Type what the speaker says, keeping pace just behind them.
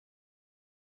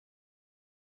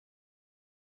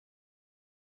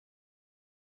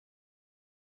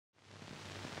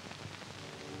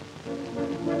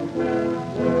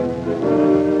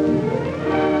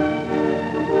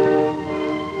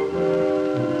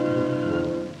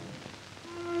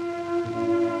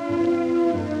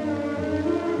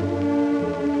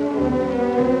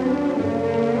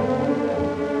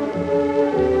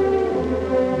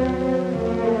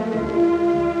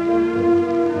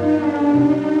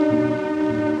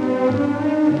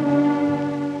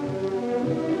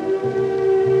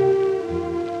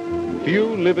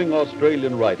living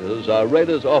Australian writers are read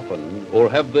as often or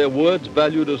have their words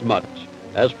valued as much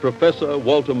as Professor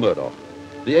Walter Murdoch,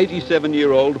 the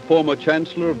 87-year-old former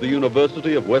Chancellor of the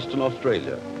University of Western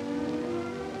Australia.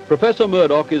 Professor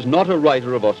Murdoch is not a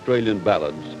writer of Australian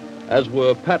ballads, as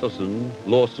were Patterson,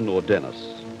 Lawson or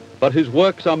Dennis, but his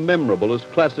works are memorable as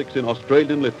classics in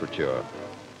Australian literature.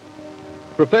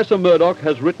 Professor Murdoch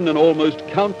has written an almost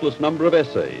countless number of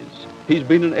essays. He's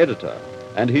been an editor,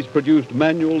 and he's produced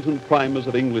manuals and primers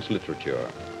of English literature.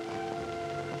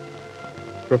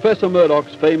 Professor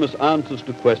Murdoch's famous answers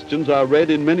to questions are read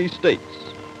in many states.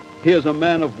 He is a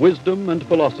man of wisdom and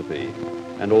philosophy,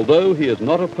 and although he is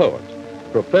not a poet,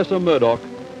 Professor Murdoch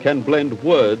can blend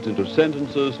words into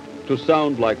sentences to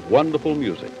sound like wonderful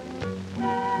music.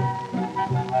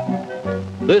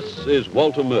 This is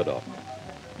Walter Murdoch.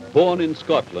 Born in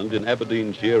Scotland in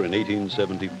Aberdeenshire in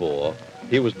 1874,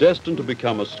 he was destined to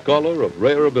become a scholar of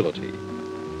rare ability.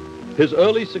 His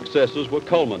early successes were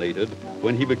culminated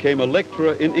when he became a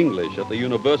lecturer in English at the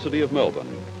University of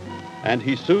Melbourne, and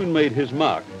he soon made his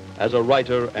mark as a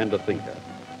writer and a thinker.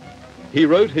 He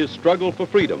wrote his Struggle for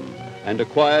Freedom and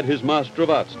acquired his Master of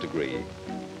Arts degree.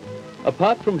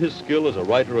 Apart from his skill as a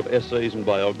writer of essays and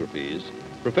biographies,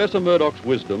 Professor Murdoch's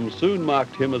wisdom soon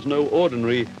marked him as no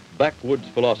ordinary backwoods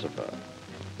philosopher.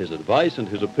 His advice and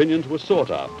his opinions were sought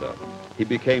after. He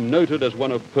became noted as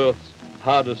one of Perth's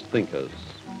hardest thinkers.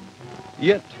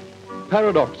 Yet,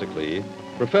 paradoxically,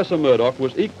 Professor Murdoch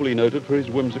was equally noted for his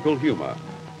whimsical humor,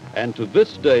 and to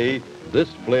this day, this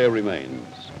flair remains.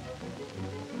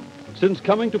 Since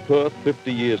coming to Perth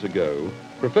 50 years ago,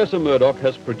 Professor Murdoch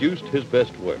has produced his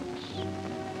best works.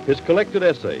 His collected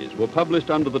essays were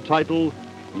published under the title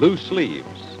Loose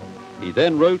Leaves. He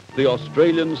then wrote The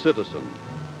Australian Citizen,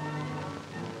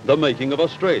 The Making of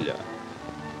Australia,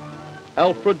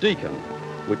 Alfred Deakin,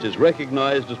 which is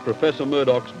recognized as Professor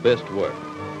Murdoch's best work,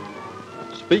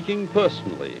 Speaking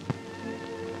Personally,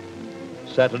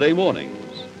 Saturday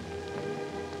Mornings,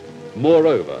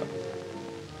 Moreover,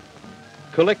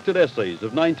 collected essays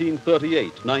of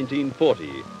 1938,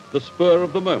 1940, The Spur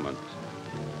of the Moment,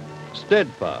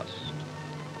 Steadfast,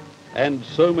 and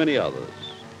so many others.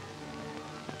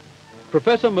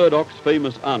 Professor Murdoch's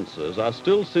famous answers are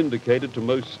still syndicated to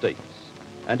most states,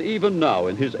 and even now,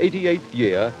 in his 88th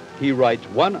year, he writes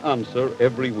one answer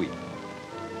every week.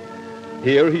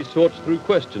 Here he sorts through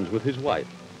questions with his wife.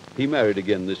 He married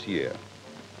again this year.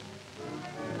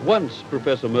 Once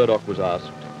Professor Murdoch was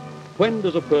asked, "When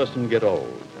does a person get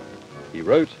old?" He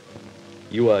wrote,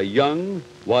 "You are young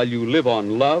while you live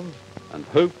on love and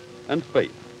hope and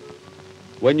faith.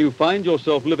 When you find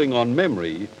yourself living on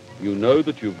memory, you know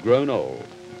that you've grown old."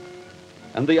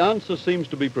 And the answer seems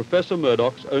to be Professor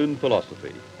Murdoch's own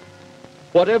philosophy.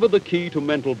 Whatever the key to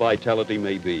mental vitality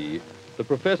may be, the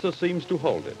professor seems to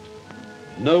hold it.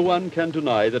 No one can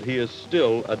deny that he is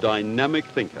still a dynamic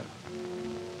thinker.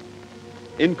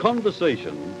 In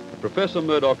conversation, Professor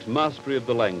Murdoch's mastery of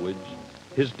the language,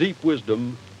 his deep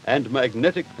wisdom, and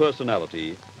magnetic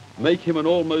personality make him an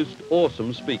almost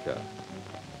awesome speaker.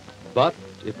 But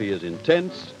if he is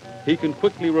intense, he can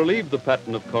quickly relieve the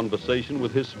pattern of conversation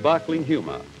with his sparkling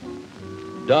humor.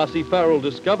 Darcy Farrell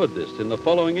discovered this in the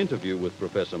following interview with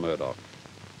Professor Murdoch.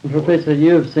 Professor,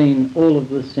 you have seen all of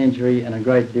this century and a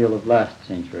great deal of last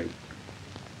century.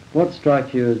 What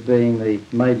strikes you as being the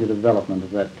major development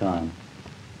of that time?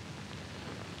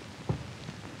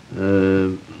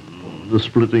 The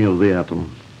splitting of the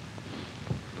atom.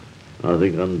 I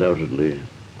think undoubtedly,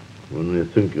 when we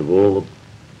think of all the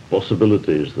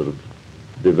possibilities that have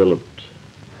developed,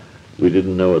 we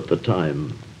didn't know at the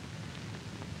time.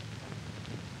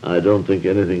 I don't think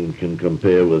anything can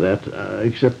compare with that,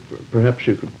 except perhaps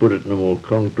you could put it in a more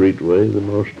concrete way.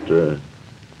 The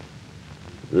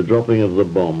dropping of the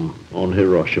bomb on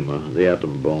Hiroshima, the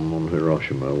atom bomb on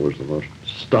Hiroshima, was the most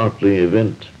startling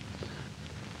event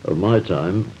of my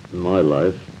time, in my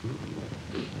life.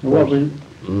 What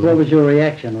was your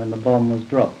reaction when the bomb was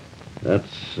dropped?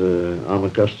 That's, I'm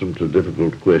accustomed to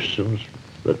difficult questions,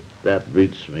 but that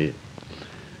beats me.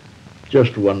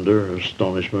 Just wonder,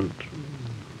 astonishment,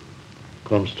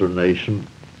 consternation.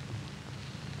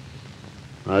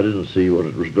 I didn't see what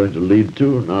it was going to lead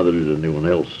to, neither did anyone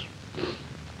else.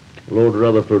 Lord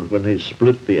Rutherford, when he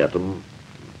split the atom,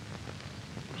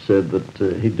 said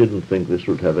that he didn't think this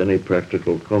would have any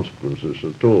practical consequences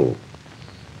at all.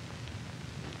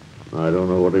 I don't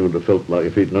know what he would have felt like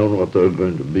if he'd known what they were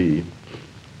going to be.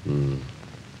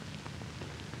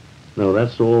 No,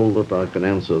 that's all that I can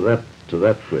answer to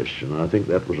that question. I think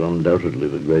that was undoubtedly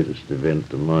the greatest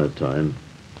event of my time.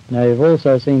 Now, you've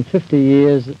also seen 50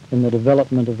 years in the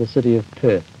development of the city of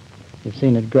Perth. You've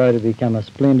seen it grow to become a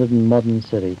splendid and modern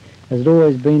city. Has it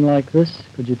always been like this?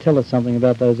 Could you tell us something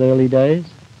about those early days?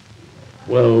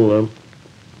 Well,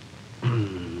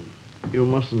 you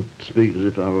mustn't speak as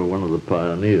if I were one of the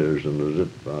pioneers and as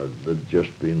if there'd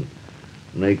just been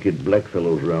naked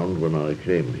blackfellows round when I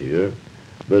came here.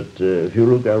 But if you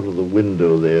look out of the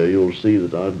window there, you'll see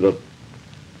that I've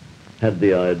had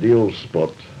the ideal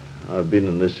spot. I've been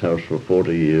in this house for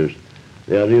 40 years.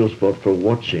 The ideal spot for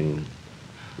watching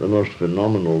the most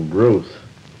phenomenal growth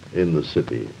in the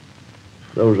city.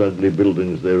 Those ugly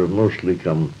buildings there have mostly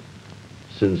come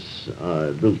since I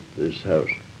built this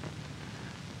house.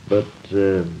 But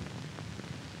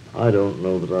I don't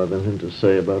know that I've anything to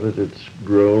say about it. It's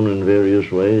grown in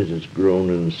various ways. It's grown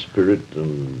in spirit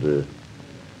and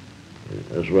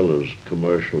as well as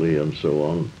commercially and so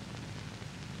on.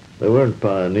 They weren't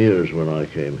pioneers when I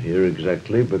came here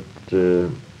exactly, but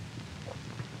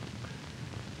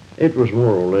it was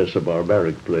more or less a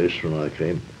barbaric place when I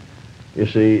came. You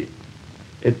see,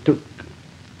 it took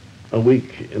a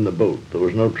week in the boat. There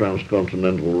was no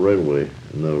transcontinental railway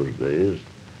in those days,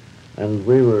 and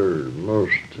we were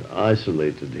most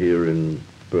isolated here in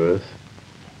Perth,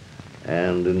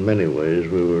 and in many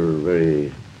ways we were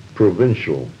very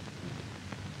provincial.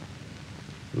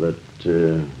 But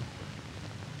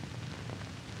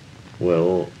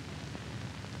well,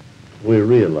 we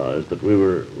realized that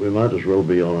we might as well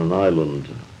be on an island.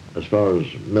 As far as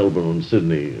Melbourne and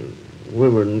Sydney,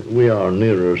 we are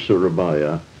nearer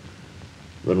Surabaya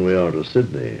than we are to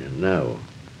Sydney now.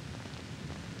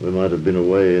 We might have been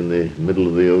away in the middle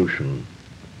of the ocean,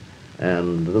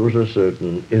 and there was a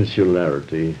certain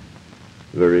insularity,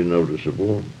 very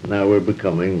noticeable. Now we're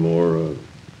becoming more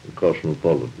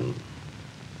cosmopolitan.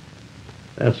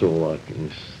 That's all I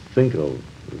can think of,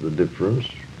 the difference.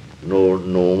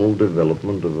 Normal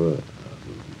development of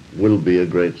will be a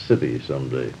great city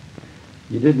someday.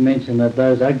 You did mention that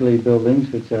those ugly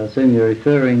buildings, which I assume you're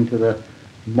referring to the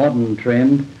modern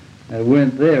trend,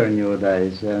 weren't there in your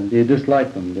days. Do you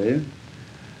dislike them, do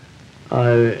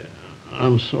you?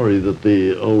 I'm sorry that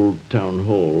the old town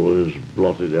hall is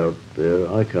blotted out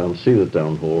there. I can't see the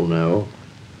town hall now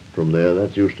from there.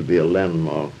 That used to be a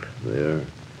landmark there.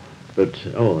 But,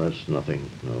 oh, that's nothing,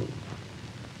 no.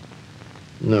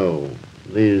 No,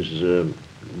 these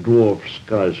dwarf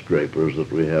skyscrapers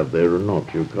that we have there are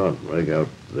not. You can't make out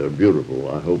they're beautiful.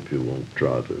 I hope you won't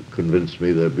try to convince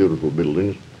me they're beautiful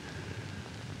buildings.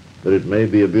 But it may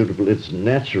be it's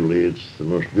the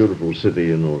most beautiful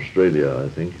city in Australia, I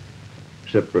think,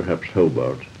 except perhaps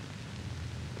Hobart.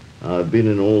 I've been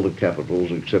in all the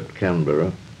capitals except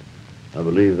Canberra. I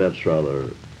believe that's rather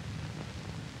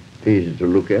easy to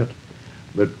look at.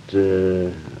 But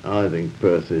I think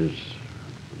Perth is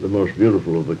the most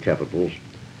beautiful of the capitals,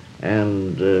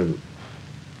 and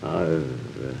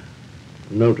I've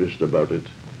noticed about it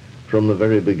from the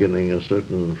very beginning a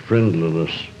certain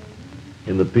friendliness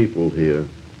in the people here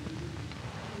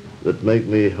that make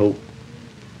me hope,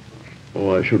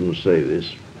 oh, I shouldn't say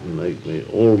this, make me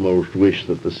almost wish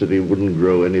that the city wouldn't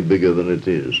grow any bigger than it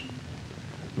is.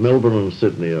 Melbourne and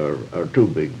Sydney are too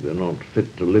big. They're not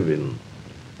fit to live in.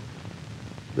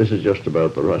 This is just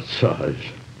about the right size.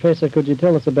 Professor, could you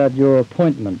tell us about your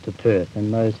appointment to Perth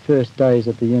and those first days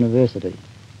at the university?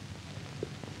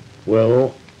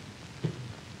 Well,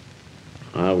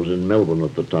 I was in Melbourne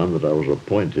at the time that I was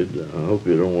appointed. I hope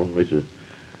you don't want me to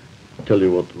tell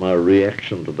you what my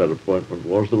reaction to that appointment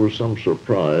was. There was some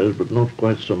surprise, but not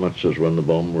quite so much as when the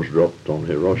bomb was dropped on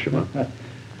Hiroshima.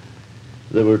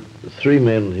 There were three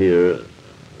men here,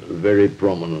 very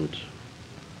prominent.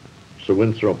 Sir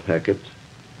Winthrop Hackett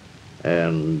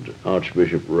and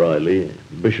Archbishop Riley,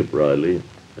 Bishop Riley,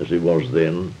 as he was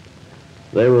then.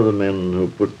 They were the men who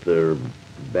put their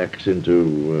backs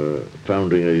into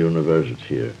founding a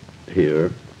university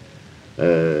here.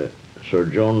 Sir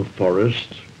John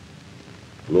Forrest,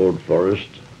 Lord Forrest,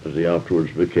 as he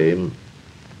afterwards became,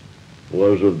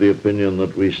 was of the opinion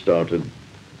that we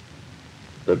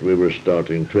were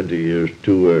starting 20 years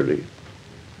too early.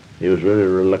 He was very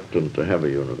reluctant to have a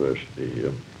university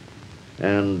here.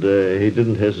 And he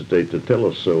didn't hesitate to tell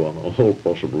us so on all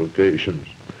possible occasions.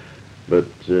 But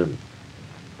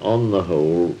on the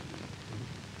whole,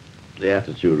 the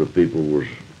attitude of people was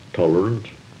tolerant.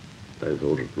 They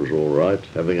thought it was all right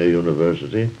having a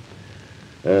university.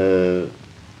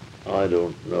 I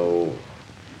don't know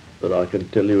that I can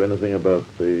tell you anything about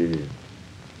the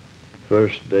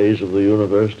first days of the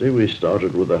university. We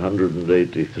started with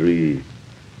 183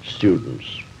 students.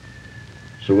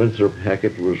 Sir Winthrop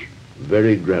Hackett was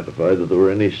very gratified that there were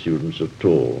any students at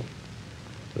all,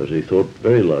 as he thought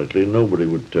very likely nobody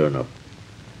would turn up.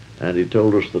 And he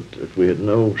told us that if we had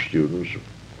no students,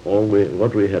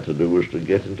 what we had to do was to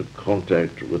get into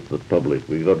contact with the public.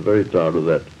 We got very tired of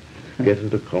that, get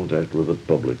into contact with the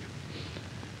public.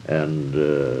 And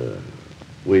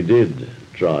we did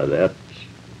try to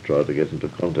get into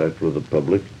contact with the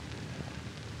public.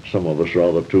 Some of us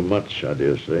rather too much, I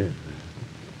dare say.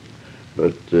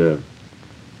 But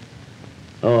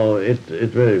it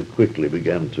very quickly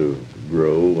began to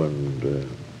grow, and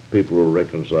people were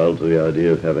reconciled to the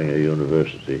idea of having a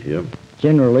university here.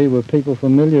 Generally, were people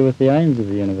familiar with the aims of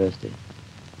the university?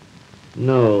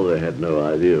 No, they had no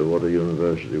idea what a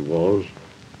university was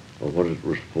or what it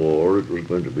was for. It was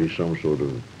going to be some sort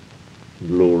of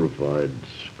glorified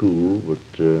school, but,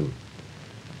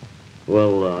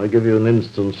 I'll give you an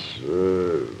instance.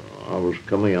 I was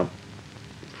coming up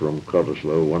from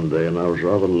Cottesloe one day, and I was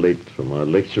rather late for my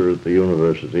lecture at the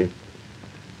university,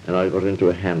 and I got into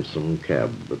a hansom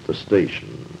cab at the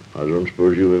station. I don't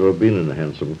suppose you've ever been in a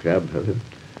hansom cab, have you?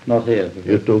 Not here.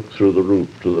 You talked through the roof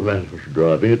to the man who was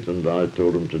driving it, and I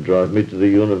told him to drive me to the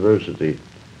university,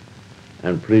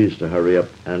 and please to hurry up.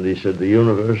 And he said, "The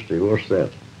university, what's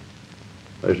that?"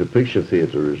 There's a picture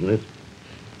theatre, isn't it?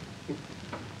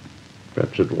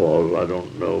 Perhaps it was, I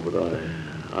don't know, but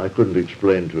I couldn't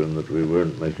explain to him that we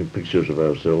weren't making pictures of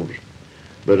ourselves.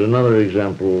 But another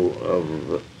example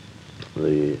of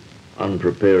the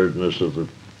unpreparedness was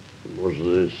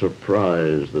the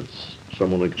surprise that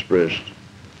someone expressed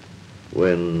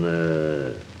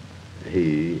when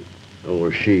he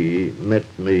or she met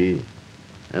me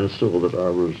and saw that I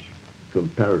was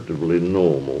comparatively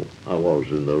normal. I was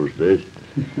in those days.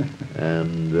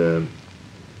 And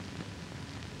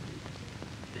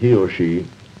he or she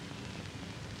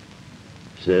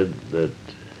said that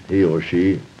he or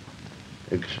she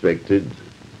expected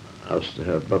us to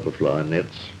have butterfly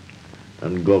nets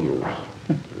and goggles.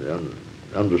 The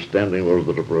understanding was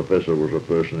that a professor was a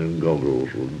person in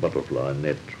goggles with butterfly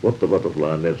nets. What the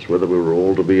butterfly nets, whether we were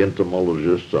all to be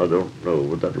entomologists, I don't know,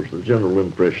 but that was the general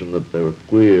impression, that they were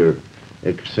queer,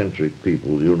 eccentric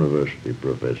people, university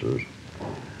professors.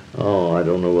 Oh, I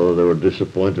don't know whether they were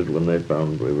disappointed when they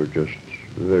found we were just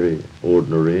very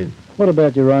ordinary. What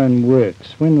about your own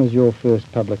works? When was your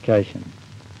first publication?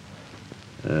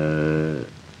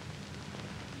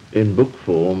 In book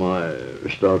form, I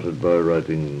started by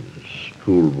writing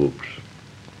school books.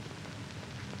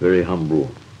 Very humble.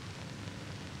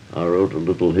 I wrote a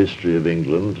little history of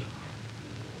England,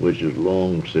 which has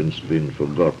long since been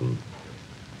forgotten.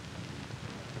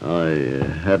 I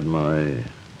had my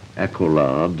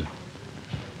accolade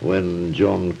when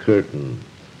John Curtin,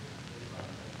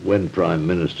 when Prime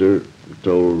Minister,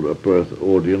 told a Perth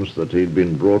audience that he'd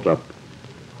been brought up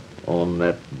on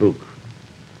that book,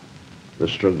 The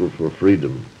Struggle for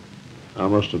Freedom. I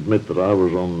must admit that I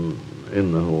was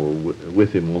in the hall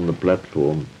with him on the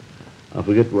platform. I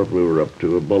forget what we were up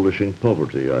to, abolishing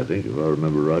poverty, I think, if I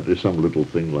remember rightly, some little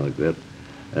thing like that.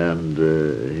 And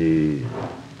he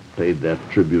paid that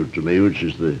tribute to me, which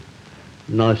is the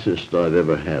nicest I've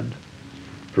ever had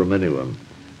from anyone.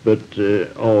 But,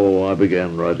 I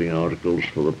began writing articles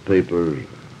for the paper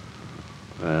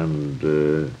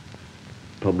and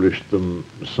published them,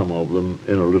 some of them,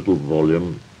 in a little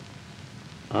volume.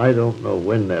 I don't know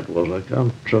when that was. I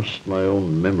can't trust my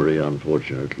own memory,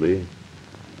 unfortunately.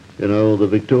 You know, the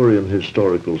Victorian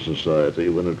Historical Society,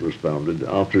 when it was founded,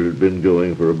 after it had been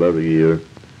going for about a year,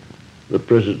 the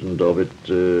president of it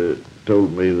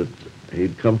told me that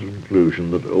he'd come to the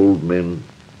conclusion that old men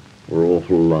were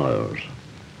awful liars.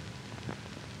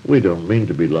 We don't mean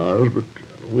to be liars, but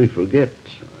we forget.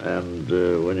 And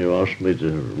when you ask me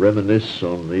to reminisce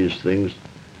on these things,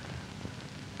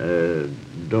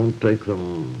 don't take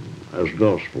them as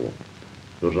gospel,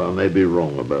 because I may be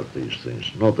wrong about these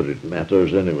things. Not that it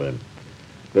matters anyway.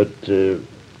 But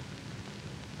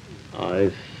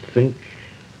I think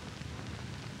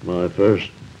my first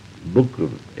book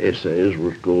of essays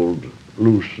was called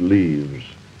Loose Leaves,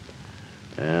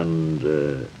 and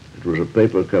it was a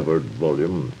paper-covered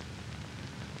volume.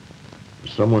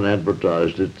 Someone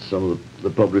advertised it, some of the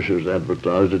publishers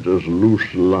advertised it as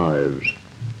Loose Lives,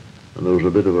 and there was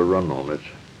a bit of a run on it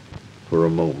for a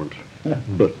moment.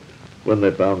 But when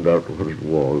they found out what it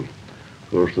was, of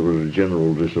course, there was a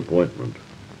general disappointment.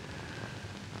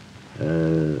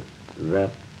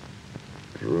 That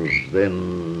was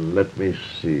then, let me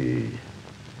see,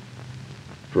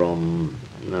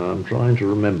 now I'm trying to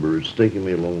remember, it's taking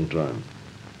me a long time.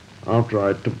 After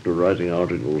I took to writing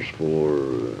articles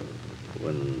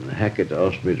when Hackett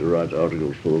asked me to write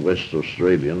articles for the West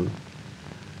Australian,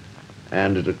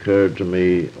 and it occurred to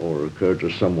me, or occurred to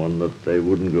someone, that they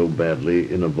wouldn't go badly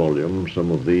in a volume,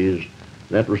 some of these,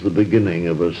 That was the beginning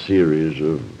of a series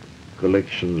of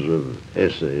collections of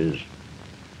essays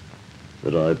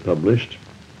that I published,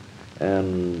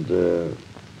 and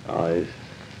I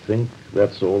think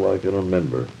that's all I can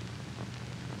remember.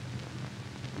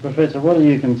 Professor, what do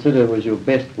you consider was your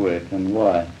best work and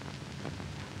why?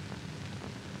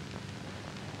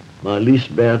 My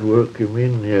least bad work, you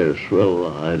mean? Yes,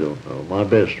 well, I don't know. My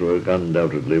best work,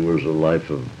 undoubtedly, was the life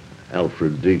of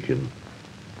Alfred Deakin.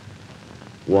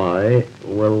 Why?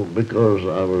 Well, because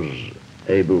I was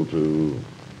able to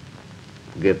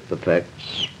get the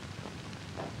facts,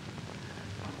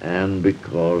 and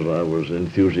because I was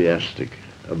enthusiastic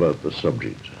about the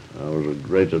subject. I was a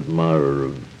great admirer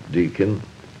of Deakin,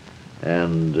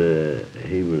 and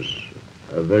he was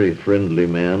a very friendly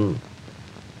man,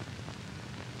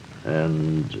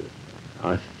 and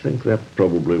I think that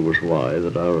probably was why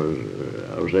that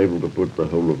I was able to put the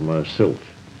whole of myself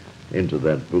into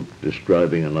that book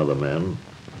describing another man.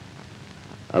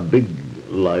 A big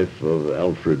life of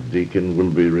Alfred Deakin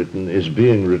is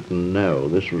being written now.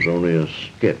 This was only a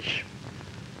sketch,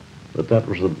 but that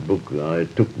was the book I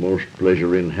took most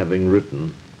pleasure in having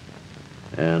written,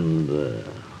 and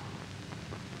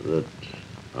that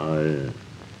I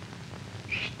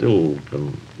still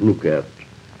can look at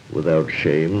without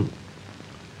shame.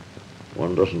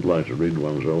 One doesn't like to read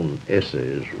one's own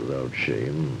essays without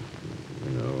shame,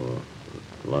 you know,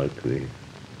 like the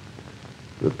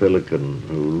pelican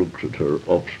who looks at her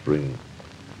offspring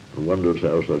and wonders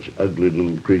how such ugly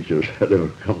little creatures had ever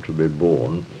come to be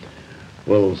born.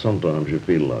 Well, sometimes you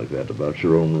feel like that about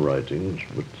your own writings,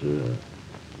 but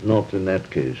not in that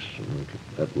case, in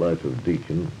that life of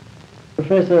Deakin.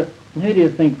 Professor, who do you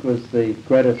think was the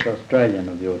greatest Australian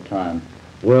of your time?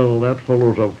 Well, that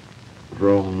follows up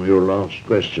from your last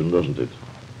question, doesn't it?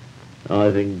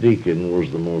 I think Deakin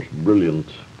was the most brilliant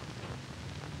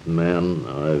man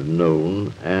I've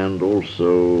known, and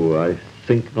also I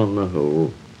think on the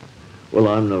whole, well,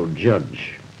 I'm no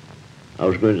judge. I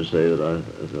was going to say that I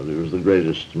thought he was the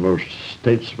greatest, most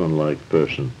statesmanlike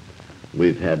person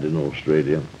we've had in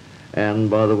Australia. And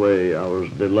by the way, I was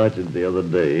delighted the other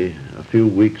day, a few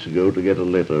weeks ago, to get a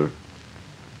letter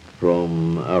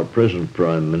from our present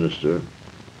Prime Minister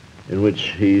in which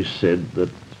he said that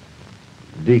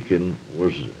Deakin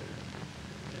was,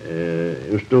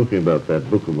 he was talking about that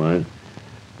book of mine,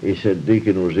 he said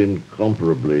Deakin was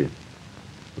incomparably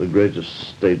the greatest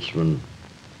statesman,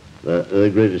 the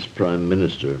greatest Prime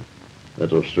Minister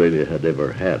that Australia had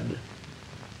ever had.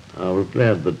 I was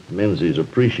glad that Menzies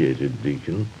appreciated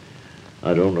Deakin.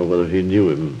 I don't know whether he knew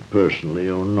him personally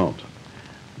or not,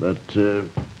 but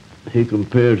he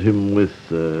compared him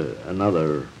with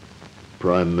another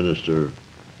Prime Minister.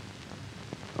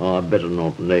 Oh, I better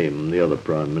not name the other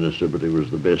Prime Minister, but he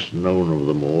was the best known of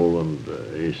them all, and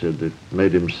he said it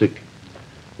made him sick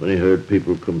when he heard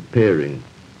people comparing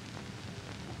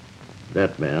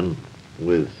that man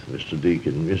with Mr.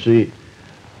 Deakin. You see,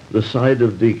 the side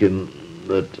of Deakin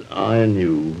that I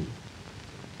knew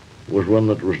was one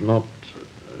that was not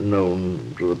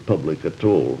known to the public at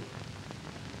all.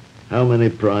 How many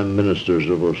Prime Ministers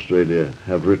of Australia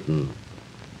have written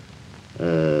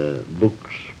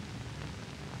books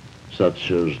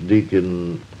such as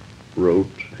Deakin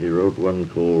wrote? He wrote one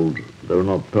called, they were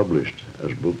not published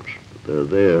as books, but they're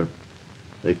there.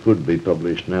 They could be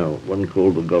published now. One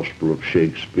called The Gospel of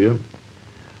Shakespeare,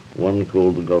 one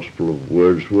called The Gospel of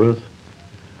Wordsworth,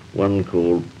 one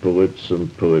called Poets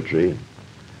and Poetry.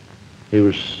 He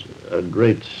was a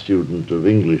great student of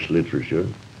English literature,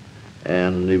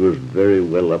 and he was very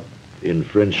well up in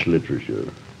French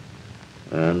literature.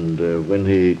 And when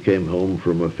he came home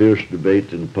from a fierce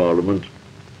debate in Parliament,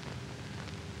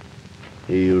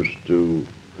 he used to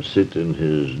sit in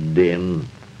his den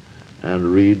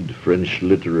and read French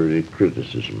literary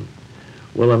criticism.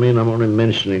 Well, I mean, I'm only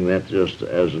mentioning that just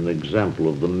as an example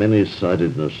of the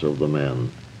many-sidedness of the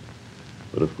man.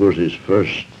 But of course his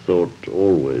first thought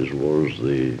always was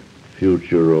the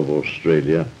future of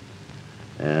Australia,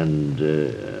 and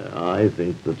I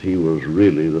think that he was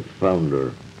really the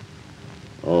founder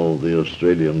of the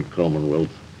Australian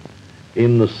Commonwealth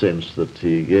in the sense that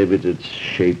he gave it its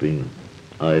shaping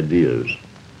ideas,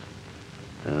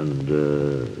 and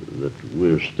that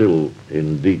we're still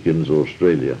in Deakin's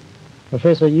Australia.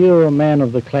 Professor, you're a man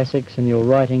of the classics and your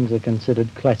writings are considered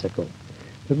classical.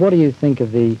 But what do you think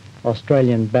of the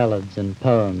Australian ballads and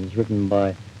poems written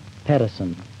by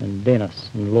Patterson and Dennis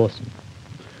and Lawson?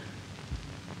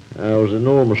 I was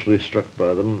enormously struck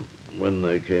by them when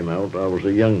they came out. I was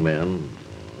a young man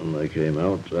when they came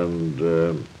out,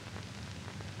 and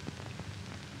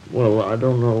well, I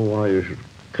don't know why you should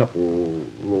couple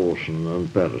Lawson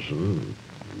and Patterson,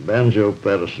 Banjo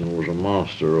Patterson was a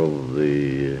master of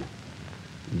the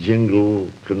jingle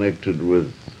connected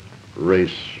with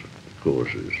race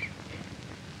courses.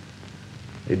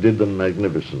 He did them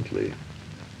magnificently.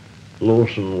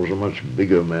 Lawson was a much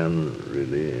bigger man,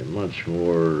 really, much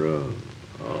more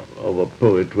of a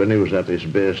poet. When he was at his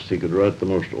best, he could write the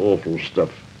most awful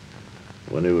stuff.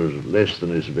 When he was less than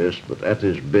his best, but at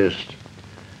his best,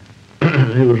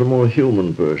 he was a more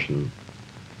human person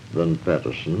than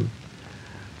Patterson.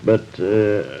 But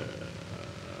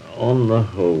on the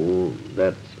whole,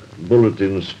 that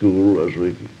bulletin school, as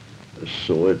we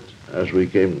saw it, as we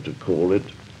came to call it,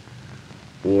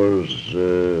 was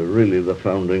really the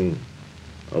founding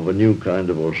of a new kind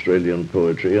of Australian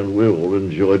poetry, and we all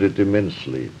enjoyed it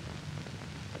immensely.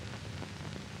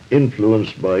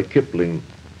 Influenced by Kipling,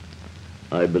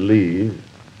 I believe,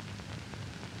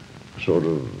 sort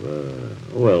of,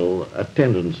 a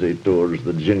tendency towards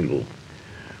the jingle.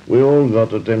 We all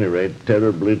got, at any rate,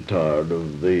 terribly tired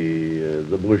of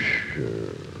the bush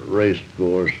race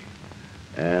course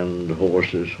and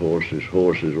horses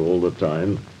all the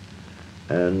time,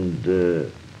 and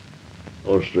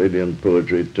Australian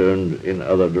poetry turned in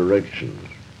other directions.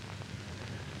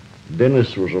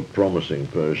 Dennis was a promising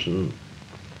person,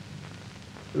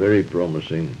 very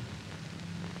promising.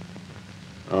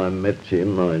 I met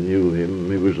him, I knew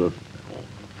him. He was a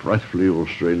frightfully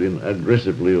Australian,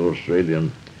 aggressively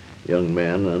Australian young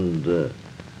man, and the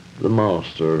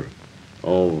master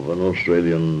of an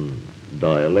Australian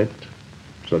dialect,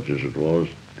 such as it was,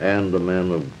 and a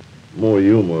man of more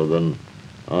humour than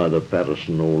either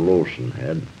Patterson or Lawson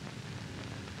had.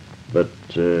 But,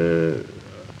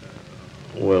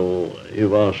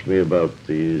 you've asked me about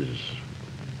these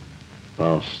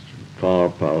far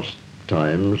past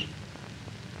times.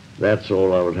 That's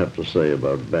all I would have to say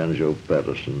about Banjo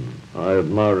Patterson. I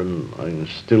admire him. I can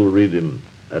still read him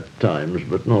at times,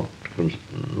 but I'm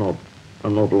not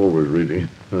always reading.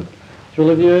 Well,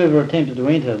 have you ever attempted to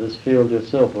enter this field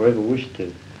yourself, or ever wished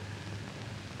to?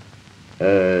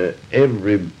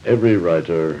 Every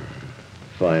writer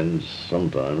finds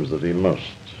sometimes that he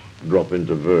must drop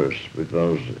into verse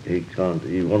because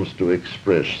he wants to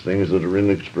express things that are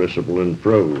inexpressible in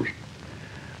prose.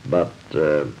 But,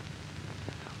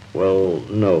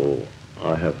 no,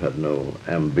 I have had no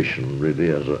ambition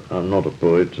really. I'm not a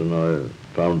poet, and I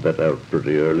found that out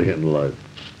pretty early in life.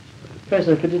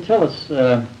 Professor, could you tell us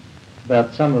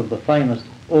about some of the famous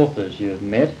authors you've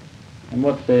met and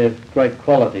what their great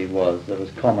quality was that was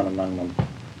common among them?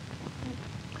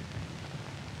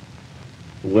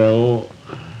 Well,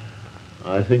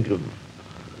 I think of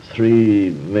three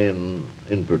men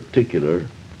in particular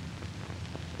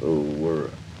who were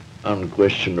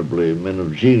unquestionably men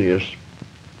of genius.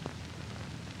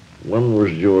 One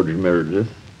was George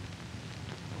Meredith,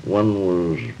 one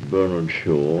was Bernard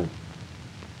Shaw,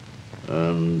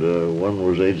 and one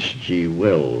was H.G.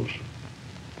 Wells.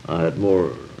 I had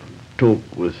more talk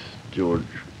with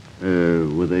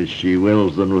with H.G.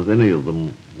 Wells than with any of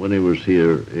them when he was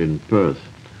here in Perth.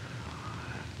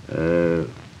 The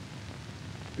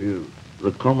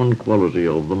common quality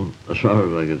of them, as far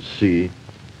as I could see,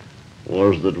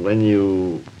 was that when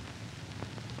you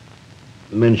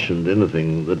mentioned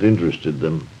anything that interested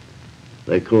them,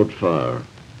 they caught fire,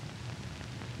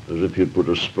 as if you'd put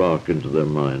a spark into their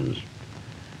minds,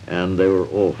 and they were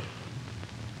off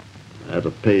at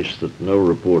a pace that no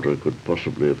reporter could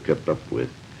possibly have kept up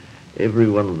with. Every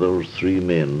one of those three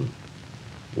men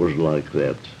was like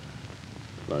that,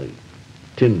 like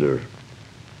tinder.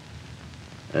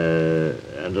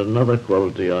 And another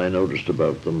quality I noticed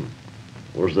about them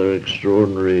was their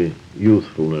extraordinary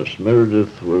youthfulness.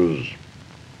 Meredith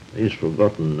he's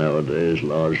forgotten nowadays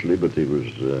largely, but he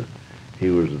was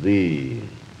the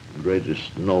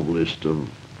greatest novelist of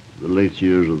the late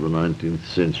years of the 19th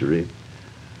century.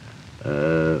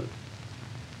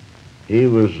 He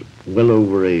was well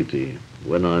over 80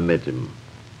 when I met him.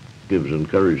 Gives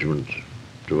encouragement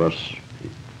to us,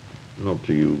 not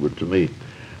to you, but to me.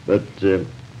 But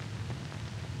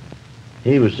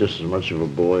he was just as much of a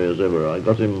boy as ever. I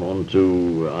got him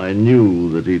I knew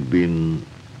that he'd been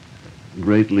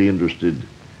greatly interested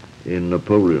in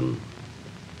Napoleon.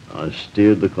 I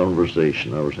steered the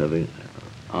conversation. I was having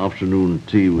afternoon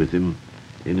tea with him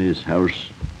in his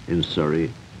house in Surrey,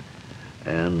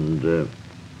 and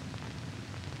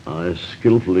I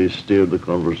skillfully steered the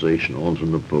conversation onto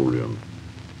Napoleon.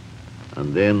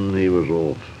 And then he was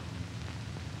off.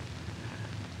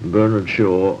 Bernard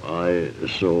Shaw, I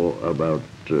saw about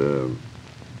a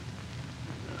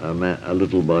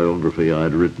little biography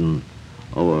I'd written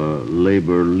of a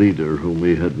Labour leader whom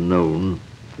he had known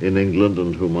in England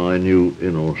and whom I knew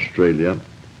in Australia.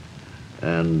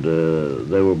 and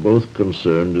they were both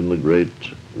concerned in the great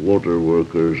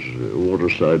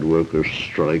waterside workers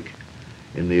strike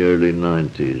in the early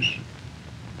 90s.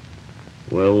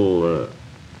 Well,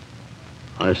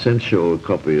 I sent Shaw a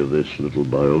copy of this little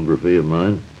biography of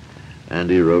mine, and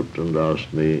he wrote and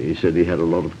asked me, he said he had a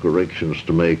lot of corrections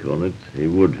to make on it. He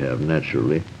would have,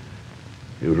 naturally.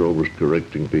 He was always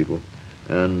correcting people.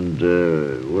 And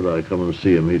would I come and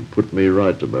see him, he'd put me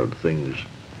right about things.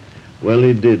 Well,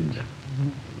 he did.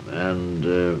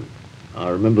 And I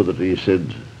remember that he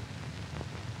said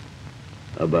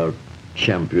about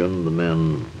Champion, the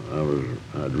man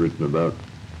I'd written about,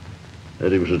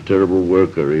 that he was a terrible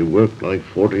worker. He worked like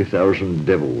 40,000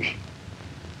 devils.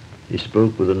 He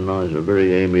spoke with a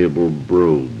very amiable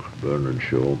brogue, Bernard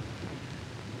Shaw.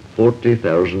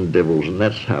 40,000 devils, and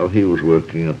that's how he was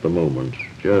working at the moment,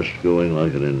 just going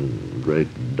like a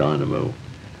great dynamo.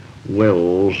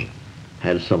 Wells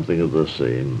had something of the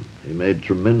same. He made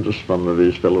tremendous fun of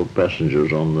his fellow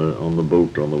passengers on the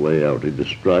boat on the way out. He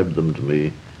described them to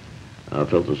me. I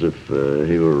felt as if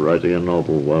he were writing a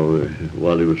novel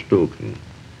while he was talking.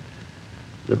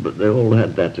 But they all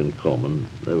had that in common.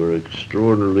 They were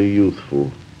extraordinarily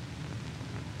youthful.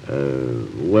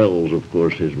 Wells, of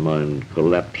course, his mind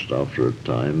collapsed after a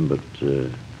time, but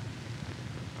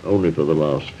only for the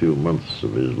last few months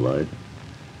of his life.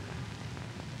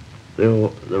 They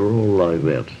were all like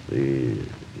that. The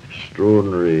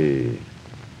extraordinary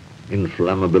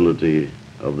inflammability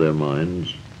of their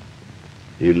minds,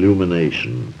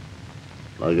 illumination,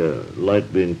 like a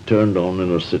light being turned on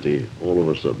in a city all of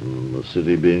a sudden, the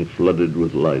city being flooded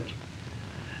with light.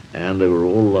 And they were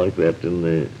all like that in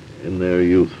their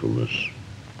youthfulness.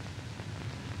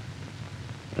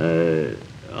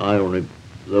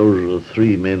 Those are the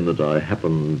three men that I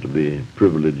happened to be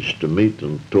privileged to meet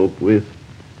and talk with,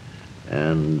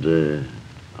 and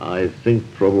I think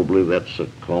probably that's a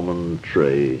common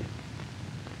trait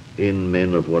in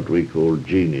men of what we call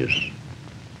genius.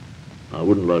 I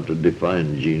wouldn't like to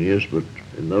define genius, but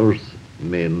in those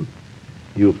men,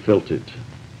 you felt it.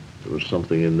 There was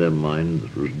something in their mind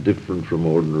that was different from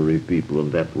ordinary people,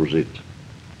 and that was it.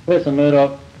 Professor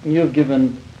Murdoch, you've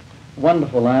given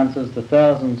wonderful answers to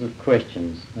thousands of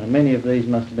questions. Now, many of these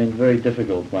must have been very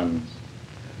difficult ones.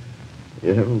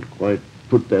 You haven't quite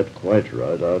put that quite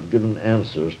right. I've given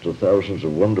answers to thousands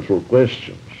of wonderful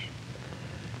questions.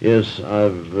 Yes,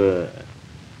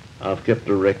 I've kept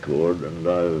a record, and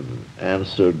I've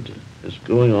answered, it's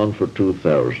going on for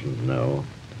 2,000 now,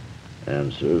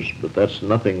 answers, but that's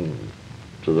nothing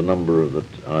to the number that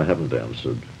I haven't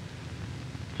answered.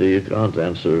 So you can't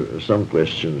answer, some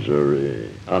questions are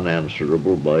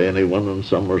unanswerable by anyone, and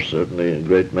some are certainly a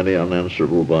great many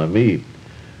unanswerable by me.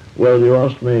 Well, you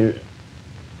asked me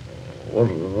what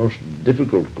was the most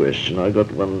difficult question. I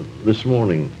got one this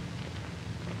morning.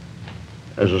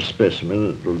 As a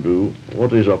specimen, it will do.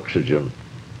 What is oxygen?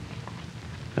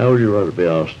 How would you rather be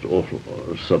asked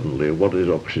suddenly, what is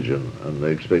oxygen? And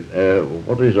they expect,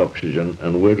 what is oxygen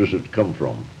and where does it come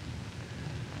from?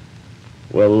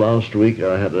 Well, last week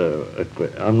I had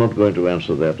I'm not going to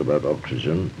answer that about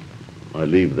oxygen. I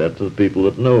leave that to the people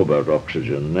that know about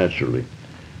oxygen, naturally.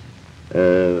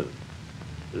 The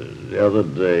other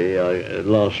day,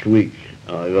 last week,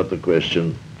 I got the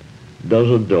question, does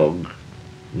a dog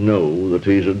know that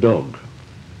he's a dog?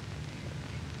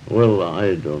 Well,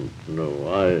 I don't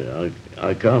know.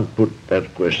 I can't put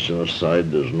that question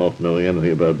aside as not knowing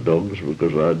anything about dogs,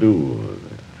 because I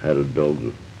had a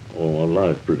dog all my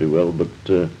life pretty well,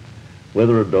 but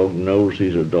whether a dog knows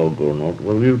he's a dog or not,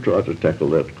 well, you try to tackle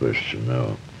that question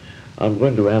now. I'm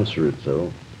going to answer it,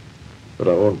 though, but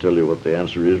I won't tell you what the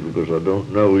answer is because I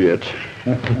don't know yet.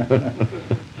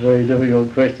 Very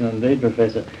difficult question indeed,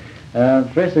 Professor.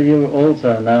 Professor, you're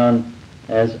also known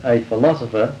as a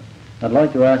philosopher. I'd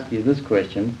like to ask you this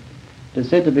question. It is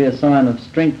said to be a sign of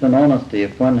strength and honesty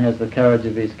if one has the courage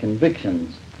of his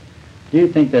convictions. Do you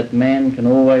think that man can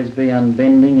always be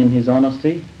unbending in his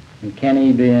honesty? And can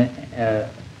he be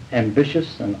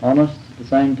ambitious and honest at the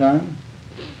same time?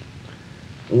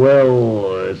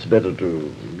 Well, it's better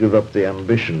to give up the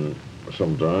ambition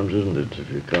sometimes, isn't it,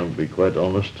 if you can't be quite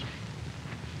honest?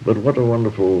 But what a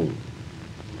wonderful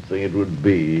thing it would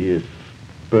be if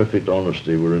perfect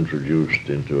honesty were introduced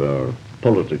into our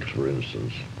politics, for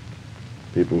instance.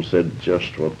 People said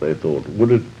just what they thought.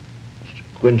 Would it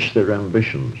quench their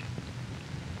ambitions?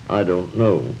 I don't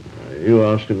know. You're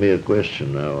asking me a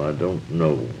question now. I don't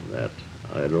know that.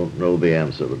 I don't know the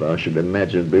answer, but I should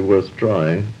imagine it'd be worth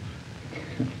trying.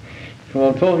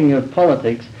 Well, talking of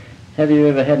politics, have you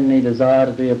ever had any desire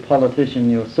to be a politician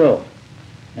yourself?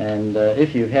 And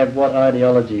if you have, what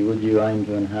ideology would you aim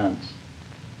to enhance?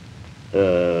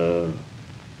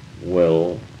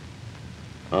 Well,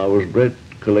 I was a great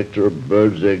collector of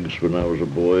birds' eggs when I was a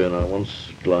boy, and I once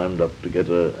climbed up to get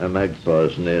a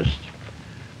magpie's nest.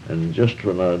 And just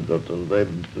when I'd got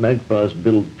them, magpies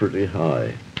build pretty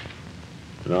high.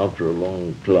 And after a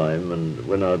long climb, and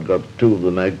when I'd got two of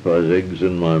the magpie's eggs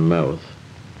in my mouth,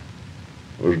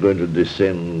 I was going to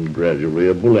descend gradually,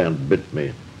 a bull ant bit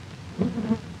me.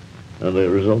 And the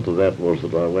result of that was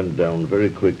that I went down very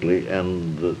quickly,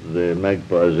 and the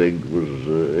magpie's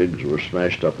eggs were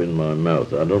smashed up in my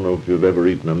mouth. I don't know if you've ever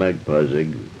eaten a magpie's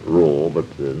egg raw, but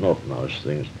they're not nice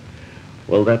things.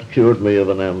 Well, that cured me of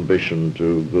an ambition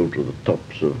to go to the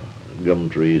tops of gum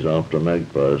trees after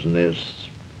magpies' nests.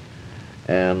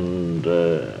 And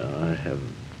I have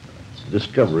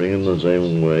discovering in the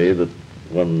same way that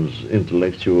one's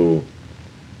intellectual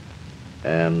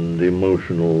and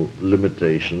emotional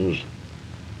limitations.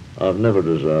 I've never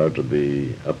desired to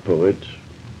be a poet.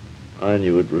 I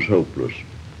knew it was hopeless.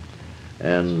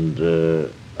 And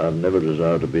I've never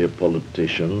desired to be a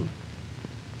politician.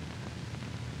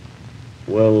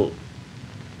 Well,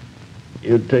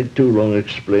 you'd take too long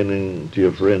explaining to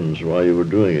your friends why you were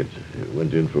doing it. You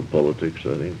went in for politics,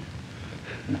 I think.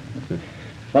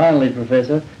 Finally,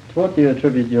 Professor, to what do you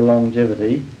attribute your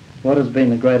longevity? What has been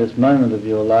the greatest moment of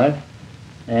your life?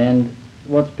 And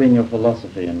what's been your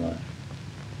philosophy in life?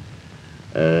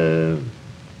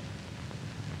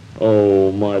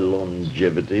 My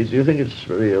longevity. Do you think it's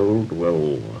very old?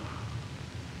 Well,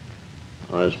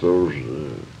 I suppose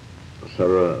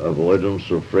thorough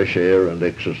avoidance of fresh air and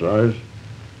exercise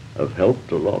have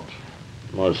helped a lot.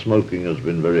 My smoking has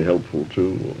been very helpful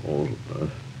too.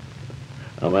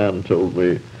 A man told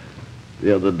me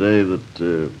the other day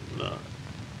that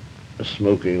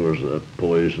smoking was a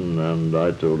poison, and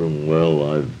I told him,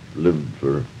 well, I've lived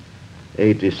for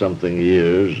 80-something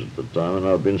years at the time, and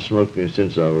I've been smoking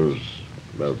since I was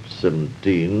about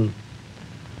 17.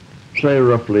 Say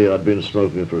roughly I'd been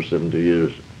smoking for 70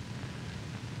 years.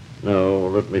 No,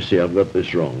 let me see, I've got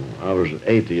this wrong. I was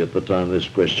 80 at the time this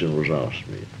question was asked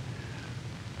me.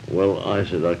 Well, I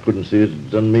said I couldn't see it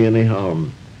had done me any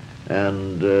harm.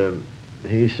 And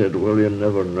he said, well, you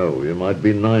never know. You might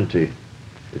be 90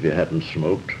 if you hadn't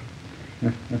smoked.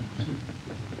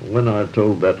 When I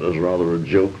told that as rather a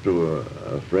joke to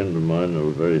a friend of mine, a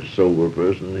very sober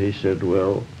person, he said,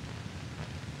 well,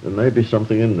 there may be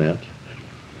something in that.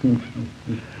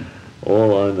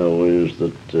 All I know is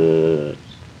that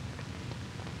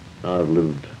I've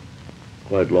lived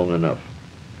quite long enough.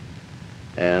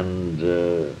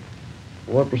 And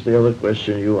what was the other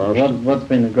question you asked? What's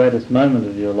been the greatest moment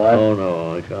of your life? Oh,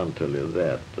 no, I can't tell you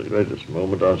that. The greatest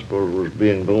moment, I suppose, was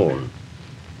being born.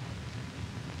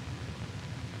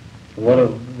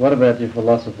 What about your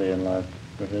philosophy in life,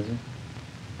 Professor?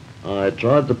 I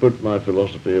tried to put my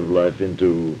philosophy of life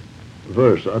into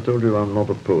verse. I told you I'm not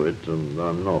a poet, and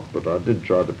I'm not, but I did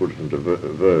try to put it into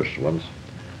verse once,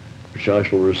 which I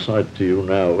shall recite to you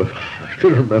now, if I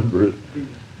can remember it.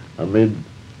 Amid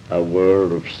a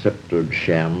world of sceptred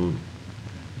sham,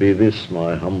 be this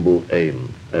my humble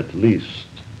aim, at least,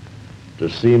 to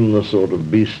seem the sort of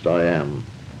beast I am,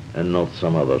 and not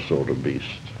some other sort of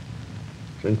beast.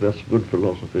 I think that's a good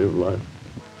philosophy of life.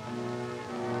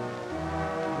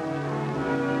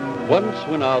 Once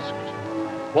when asked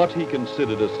what he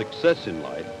considered a success in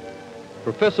life,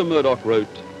 Professor Murdoch wrote,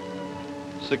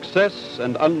 "Success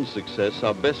and unsuccess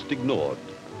are best ignored.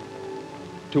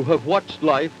 To have watched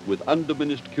life with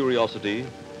undiminished curiosity,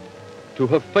 to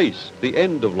have faced the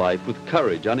end of life with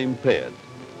courage unimpaired,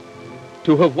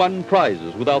 to have won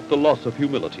prizes without the loss of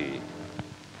humility,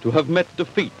 to have met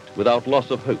defeat without loss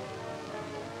of hope,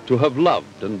 to have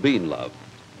loved and been loved,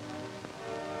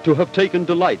 to have taken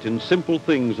delight in simple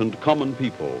things and common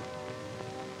people,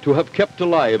 to have kept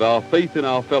alive our faith in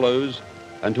our fellows,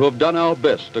 and to have done our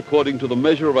best according to the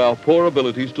measure of our poor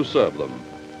abilities to serve them,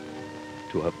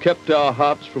 to have kept our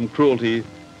hearts from cruelty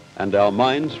and our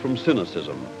minds from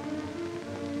cynicism.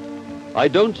 I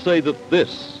don't say that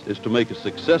this is to make a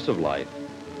success of life,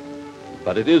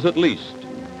 but it is at least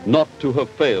not to have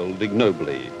failed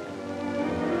ignobly."